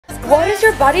is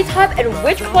your body type and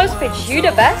which clothes fit you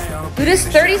the best? Do this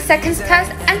 30 seconds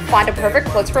test and find the perfect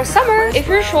clothes for summer. If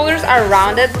your shoulders are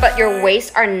rounded but your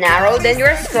waist are narrow, then you're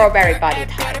a strawberry body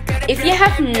type. If you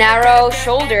have narrow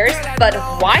shoulders but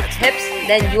wide hips,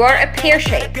 then you are a pear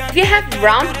shape. If you have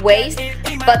round waist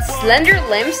but slender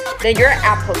limbs, then you're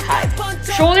apple type.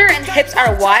 Shoulder and hips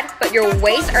are wide but your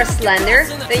waist are slender,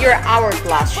 then you're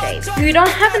hourglass shape. If you don't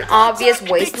have an obvious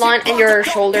waistline and your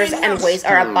shoulders and waist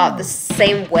are about the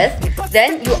same width,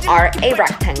 then you are a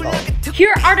rectangle.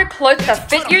 Here are the clothes that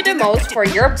fit you the most for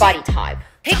your body type.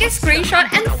 Take a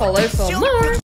screenshot and follow for more.